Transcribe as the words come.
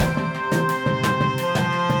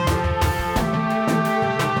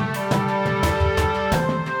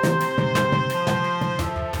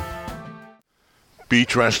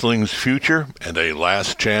beach wrestling's future, and a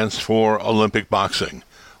last chance for Olympic boxing.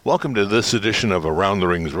 Welcome to this edition of Around the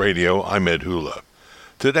Rings Radio. I'm Ed Hula.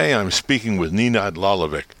 Today I'm speaking with Nenad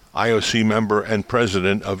Lalovic, IOC member and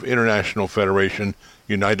president of International Federation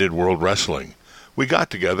United World Wrestling. We got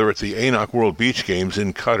together at the ANOC World Beach Games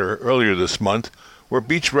in Qatar earlier this month, where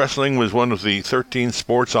beach wrestling was one of the 13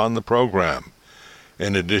 sports on the program.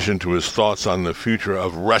 In addition to his thoughts on the future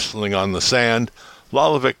of wrestling on the sand,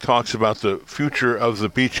 Lalovic talks about the future of the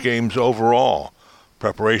beach games overall,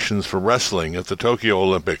 preparations for wrestling at the Tokyo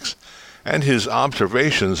Olympics, and his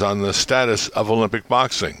observations on the status of Olympic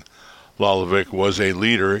boxing. Lalovic was a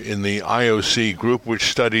leader in the IOC group which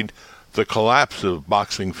studied the collapse of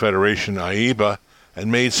Boxing Federation AIBA and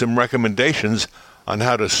made some recommendations on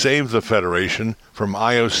how to save the federation from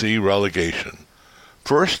IOC relegation.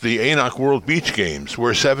 First, the ANOC World Beach Games,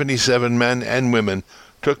 where 77 men and women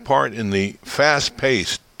took part in the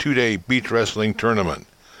fast-paced two-day beach wrestling tournament.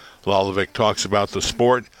 Lalovic talks about the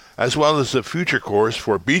sport as well as the future course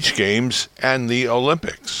for beach games and the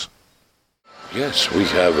Olympics. Yes, we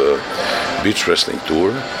have a beach wrestling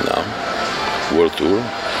tour now, world tour,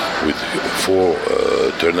 with 4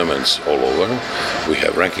 tournaments all over. We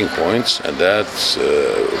have ranking points, and that's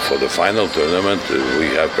for the final tournament.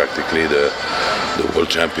 We have practically the world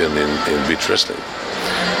champion in beach wrestling.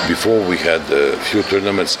 Before we had a few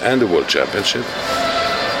tournaments and the world championship.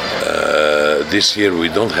 This year we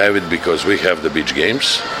don't have it because we have the beach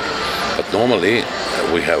games, but normally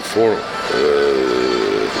we have 4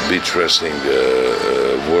 beach wrestling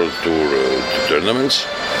world tour tournaments.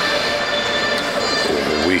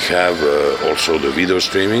 We have also the video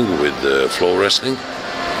streaming with Flow Wrestling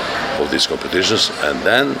of these competitions, and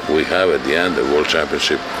then we have at the end the World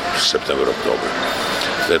Championship September, October.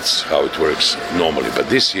 That's how it works normally. But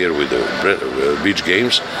this year with the beach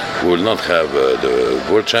games, we will not have the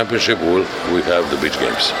World Championship, we have the beach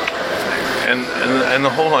games. And the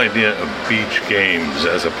whole idea of beach games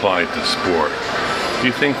as applied to sport, do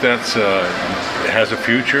you think that's has a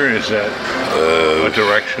future? Is that a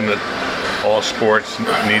direction that all sports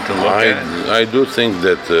need to look at? I do think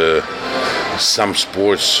that some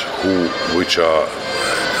sports which are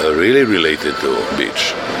really related to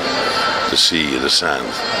beach, the sea, the sand,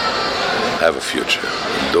 have a future.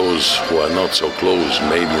 Those who are not so close,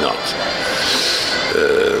 maybe not.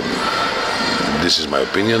 This is my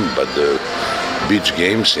opinion, but the beach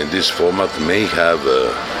games in this format may have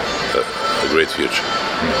a great future.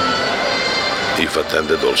 If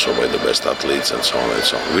attended also by the best athletes and so on and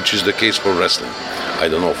so on, which is the case for wrestling. I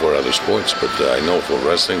don't know for other sports, but I know for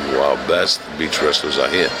wrestling who our best beach wrestlers are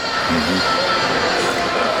here.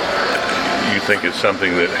 You think it's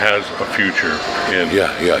something that has a future in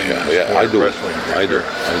I do. Wrestling? I do.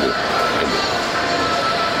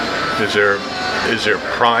 Is there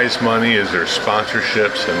prize money? Is there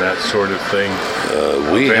sponsorships and that sort of thing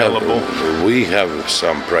available? We have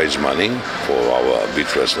some prize money for our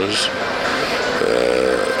beach wrestlers.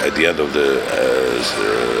 At the end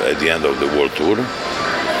of the world tour,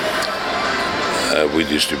 we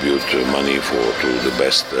distribute money to the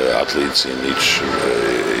best athletes in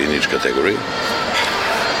each category.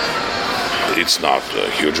 It's not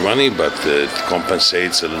huge money, but it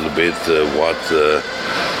compensates a little bit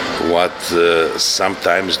what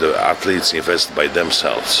sometimes the athletes invest by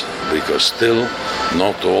themselves, because still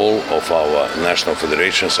not all of our national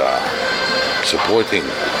federations are supporting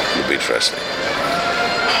the beach wrestling.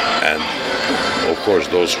 And of course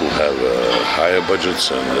those who have higher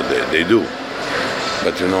budgets, and they do.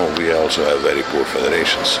 But we also have very poor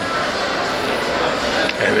federations.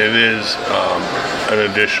 And it is an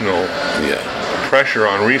additional pressure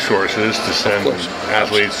on resources to send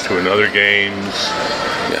athletes to another games.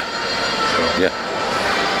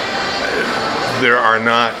 There are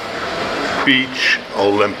not beach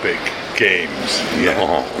Olympic games yet.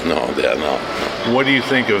 No, they are not. What do you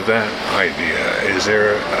think of that idea? Is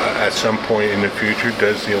there, at some point in the future,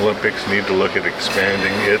 does the Olympics need to look at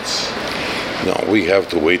expanding its? No, we have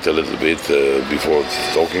to wait a little bit before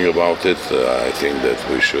talking about it. I think that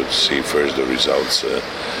we should see first the results in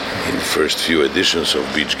the first few editions of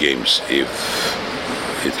beach games, if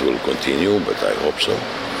it will continue, but I hope so.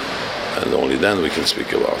 And only then we can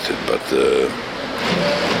speak about it. But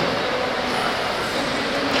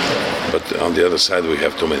on the other side, we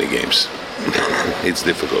have too many games. It's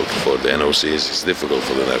difficult for the NOCs, it's difficult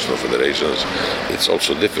for the national federations, it's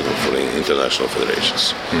also difficult for the international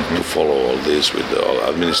federations to follow all this with the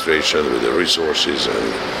administration, with the resources,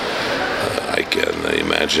 and I I can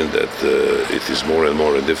imagine that it is more and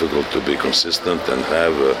more difficult to be consistent and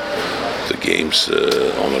have the games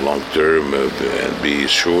on a long term and be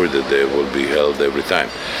sure that they will be held every time.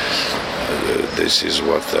 This is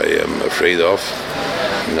what I am afraid of.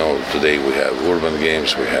 Today we have urban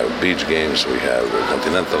games, we have beach games, we have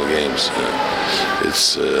continental games.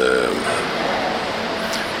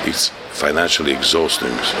 It's financially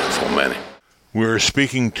exhausting for many. We're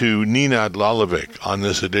speaking to Nenad Lalovic on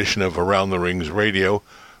this edition of Around the Rings Radio,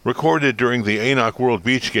 recorded during the ANOC World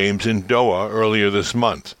Beach Games in Doha earlier this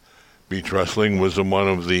month. Beach wrestling was one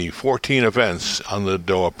of the 14 events on the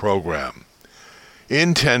Doha program.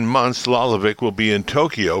 In 10 months, Lalovic will be in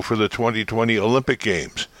Tokyo for the 2020 Olympic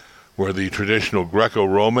Games, where the traditional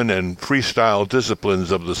Greco-Roman and freestyle disciplines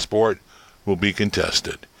of the sport will be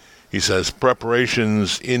contested. He says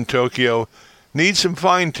preparations in Tokyo need some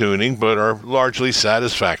fine-tuning, but are largely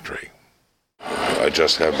satisfactory. I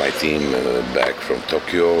just have my team back from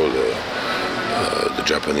Tokyo. The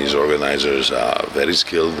Japanese organizers are very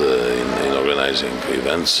skilled in organizing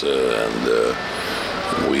events, and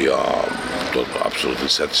we are absolutely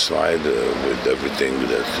satisfied with everything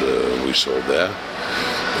that we saw there.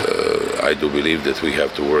 I do believe that we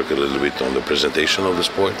have to work a little bit on the presentation of the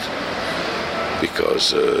sport,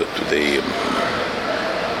 because today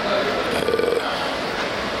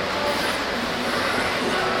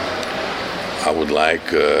I would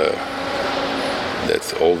like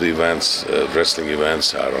that all the events, wrestling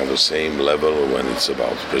events, are on the same level when it's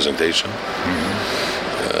about presentation.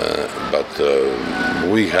 But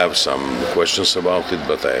we have some questions about it,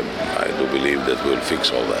 but I do believe that we'll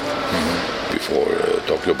fix all that before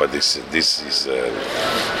Tokyo. But this is,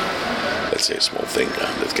 let's say, a small thing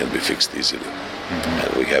that can be fixed easily.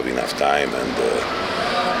 And we have enough time, and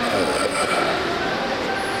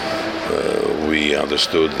we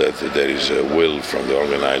understood that there is a will from the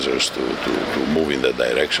organizers to move in that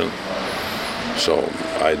direction. So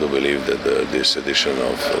I do believe that this edition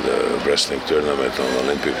of the wrestling tournament on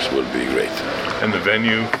Olympics will be great. And the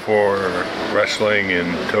venue for wrestling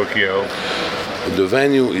in Tokyo? The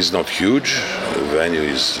venue is not huge. The venue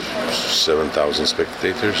is 7,000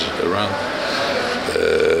 spectators around.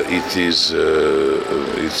 It's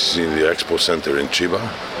in the Expo Center in Chiba,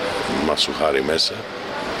 Masuhari Messe.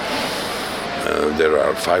 There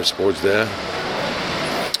are 5 sports there.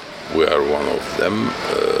 We are one of them.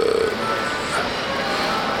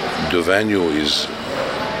 The venue is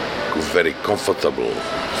very comfortable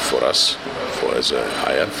for us, as a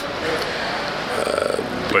IF.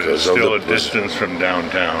 But it's still a distance from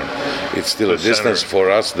downtown. It's still a distance for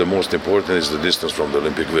us. The most important is the distance from the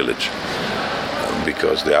Olympic Village,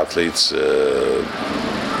 because the athletes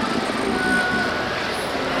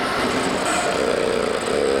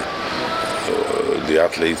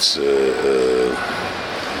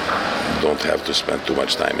don't have to spend too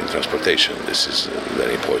much time in transportation. This is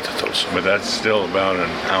very important also. But that's still about an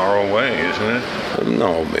hour away, isn't it?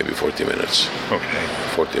 No, maybe 40 minutes. Okay.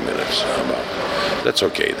 40 minutes about. That's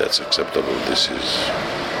okay, that's acceptable. This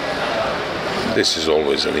is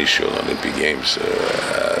always an issue in Olympic Games.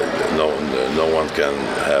 No one can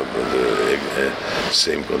have the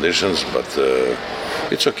same conditions, but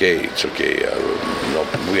it's okay. It's okay.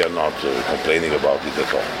 We are not complaining about it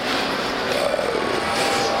at all.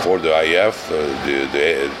 For the IF,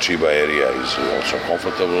 the Chiba area is also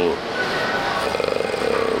comfortable.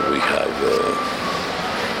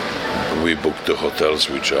 We booked the hotels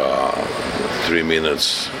which are 3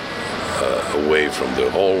 minutes away from the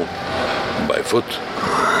hall by foot.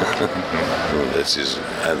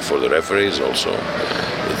 And for the referees also,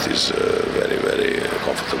 it is very, very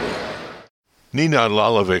comfortable. Nenad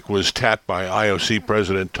Lalovic was tapped by IOC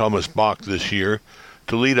President Thomas Bach this year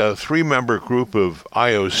to lead a 3-member group of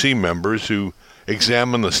IOC members who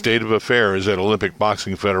examine the state of affairs at Olympic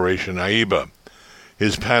Boxing Federation AIBA.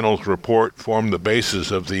 His panel's report formed the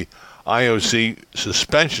basis of the IOC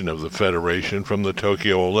suspension of the federation from the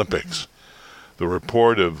Tokyo Olympics. The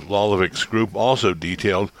report of Lalovic's group also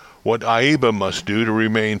detailed what AIBA must do to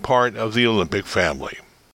remain part of the Olympic family.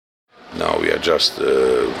 Now we are just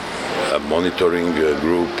a monitoring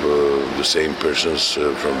group, the same persons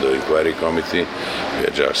from the inquiry committee. We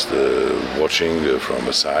are just watching from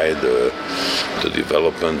a side the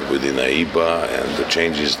development within AIBA and the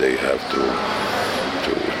changes they have to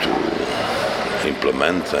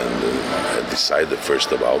implement and decide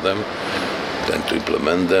first about them, then to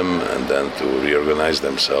implement them, and then to reorganize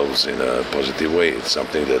themselves in a positive way. It's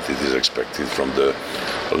something that it is expected from the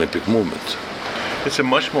Olympic movement. It's a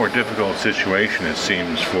much more difficult situation, it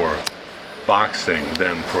seems, for boxing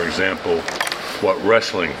than, for example, what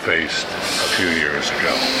wrestling faced a few years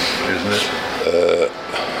ago, isn't it?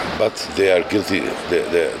 But they are guilty.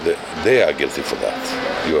 They are guilty for that.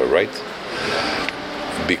 You are right,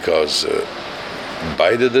 because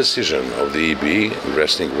by the decision of the EB,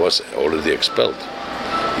 wrestling was already expelled.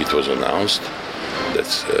 It was announced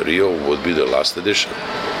that Rio would be the last edition.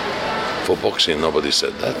 For boxing, nobody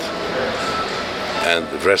said that, and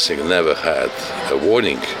wrestling never had a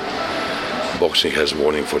warning. Boxing has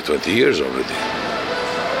warning for 20 years already,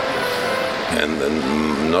 and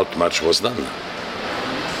not much was done.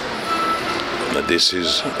 This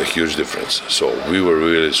is a huge difference. So we were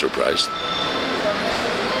really surprised.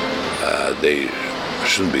 They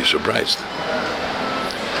shouldn't be surprised.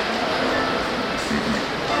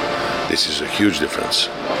 This is a huge difference.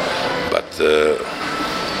 But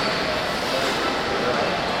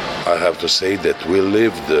I have to say that we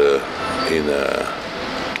lived in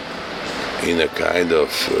a kind of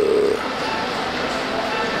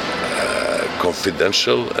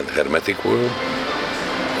confidential and hermetic world,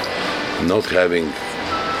 not having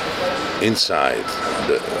inside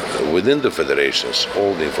within the federations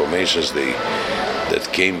all the informations that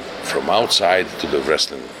came from outside to the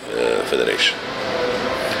wrestling federation,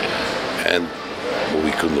 and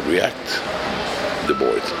we couldn't react, the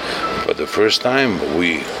board. But the first time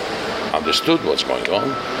we understood what's going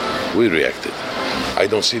on, we reacted. I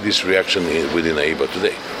don't see this reaction within AIBA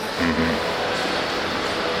today. Mm-hmm.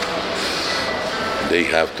 They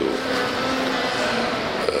have to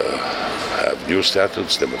have new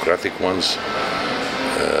statutes, democratic ones,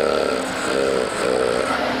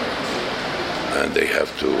 and they have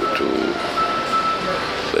to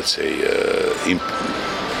let's say,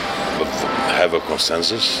 have a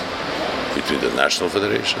consensus between the national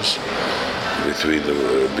federations,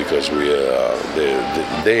 because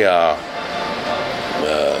they are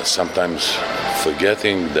sometimes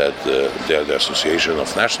forgetting that they are the Association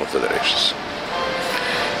of National Federations.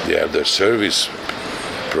 They are the service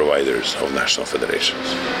providers of national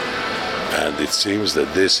federations. And it seems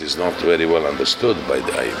that this is not very well understood by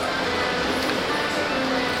the AIBA.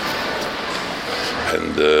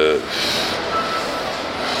 And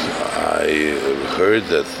I heard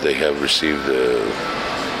that they have received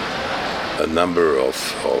a number of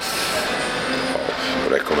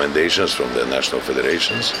recommendations from the national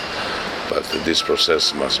federations, but this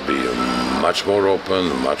process must be much more open,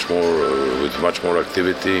 with much more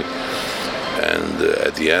activity, and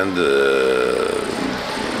at the end,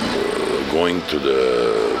 going to the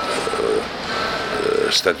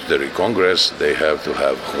statutory congress, they have to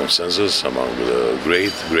have consensus among the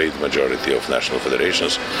great majority of national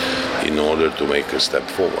federations in order to make a step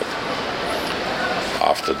forward.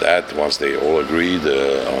 After that, once they all agreed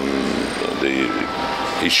on the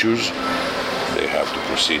issues, they have to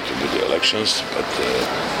proceed to the elections, but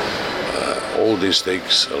all this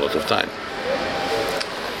takes a lot of time.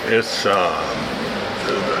 It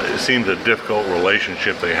seems a difficult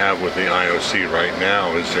relationship they have with the IOC right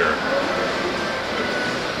now.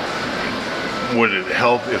 Would it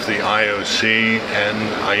help if the IOC and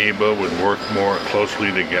AIBA would work more closely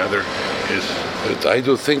together? But I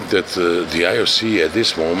do think that the IOC at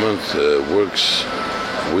this moment works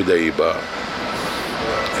with AIBA,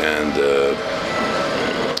 and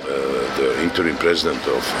the interim president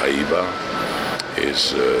of AIBA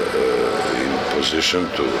is in position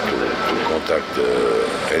to contact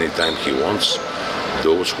anytime he wants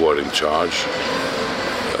those who are in charge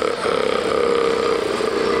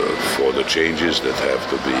for the changes that have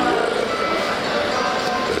to be,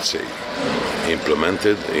 let's say,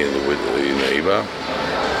 implemented in AIBA.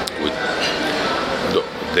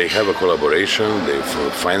 They have a collaboration.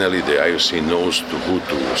 Finally, the IOC knows who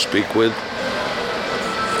to speak with,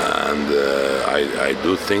 and I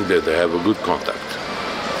do think that they have a good contact.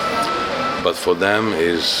 But for them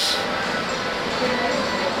is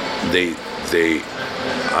they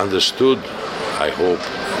understood, I hope,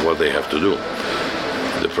 what they have to do.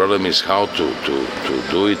 The problem is how to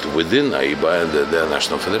do it within AIBA and their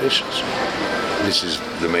national federations. This is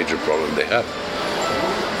the major problem they have.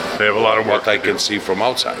 They have a lot of work. What I can see from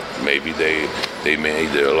outside, maybe they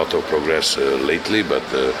made a lot of progress lately, but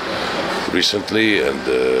recently, and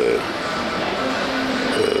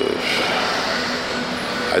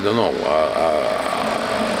I don't know.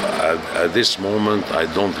 At this moment, I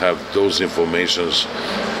don't have those informations,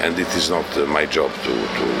 and it is not my job to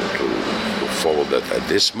follow that at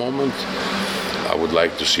this moment. I would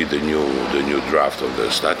like to see the new draft of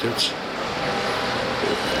the statutes,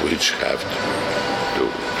 which have to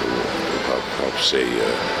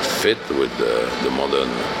fit with the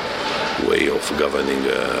modern way of governing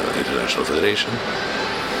international federation,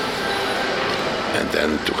 and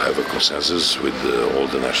then to have a consensus with all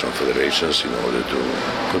the national federations in order to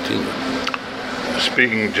continue.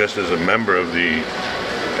 speaking just as a member of the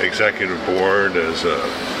executive board, as a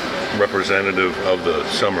representative of the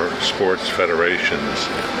summer sports federations,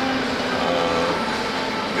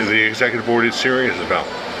 the executive board is serious about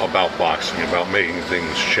boxing, about making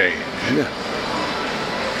things change. Yeah.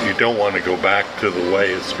 You don't want to go back to the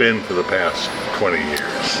way it's been for the past 20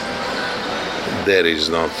 years. There is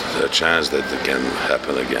not a chance that it can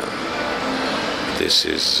happen again. This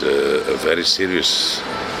is a very serious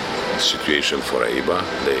situation for AIBA.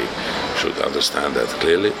 They should understand that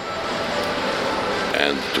clearly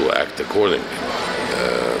and to act accordingly.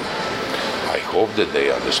 I hope that they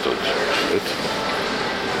understood it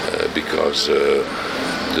because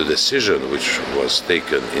the decision which was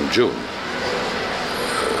taken in June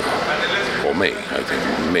or May, I think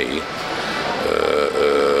May,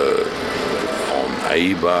 on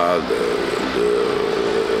AIBA, the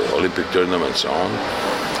Olympic tournament and so on,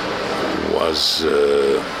 was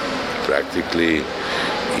practically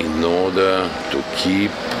in order to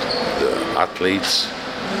keep the athletes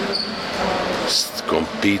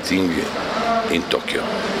competing in Tokyo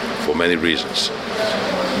for many reasons.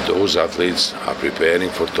 Those athletes are preparing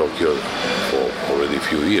for Tokyo for already a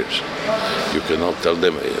few years. You cannot tell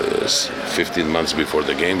them 15 months before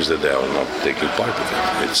the games that they are not taking part of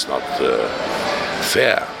it. It's not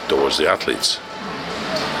fair towards the athletes.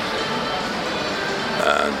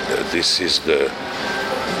 And that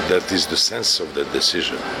is the sense of the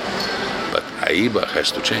decision. But AIBA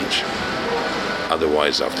has to change.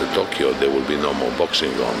 Otherwise, after Tokyo, there will be no more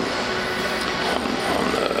boxing on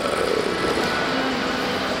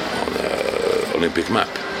Olympic map.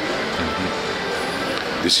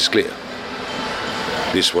 Mm-hmm. This is clear.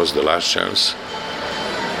 This was the last chance,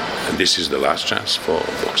 and this is the last chance for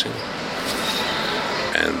boxing.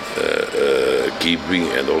 And keeping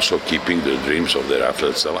the dreams of their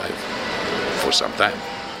athletes alive for some time.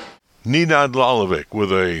 Nenad Lalovic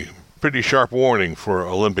with a pretty sharp warning for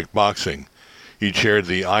Olympic boxing. He chaired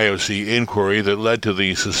the IOC inquiry that led to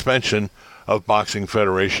the suspension of Boxing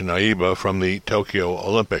Federation AIBA from the Tokyo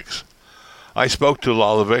Olympics. I spoke to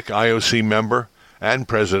Lalovic, IOC member and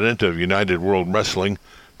president of United World Wrestling,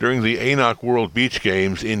 during the ANOC World Beach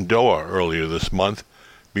Games in Doha earlier this month.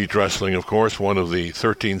 Beach wrestling, of course, one of the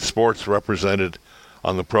 13 sports represented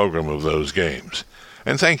on the program of those games.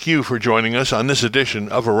 And thank you for joining us on this edition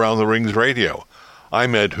of Around the Rings Radio.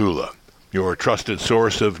 I'm Ed Hula. Your trusted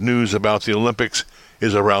source of news about the Olympics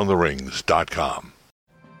is AroundTheRings.com.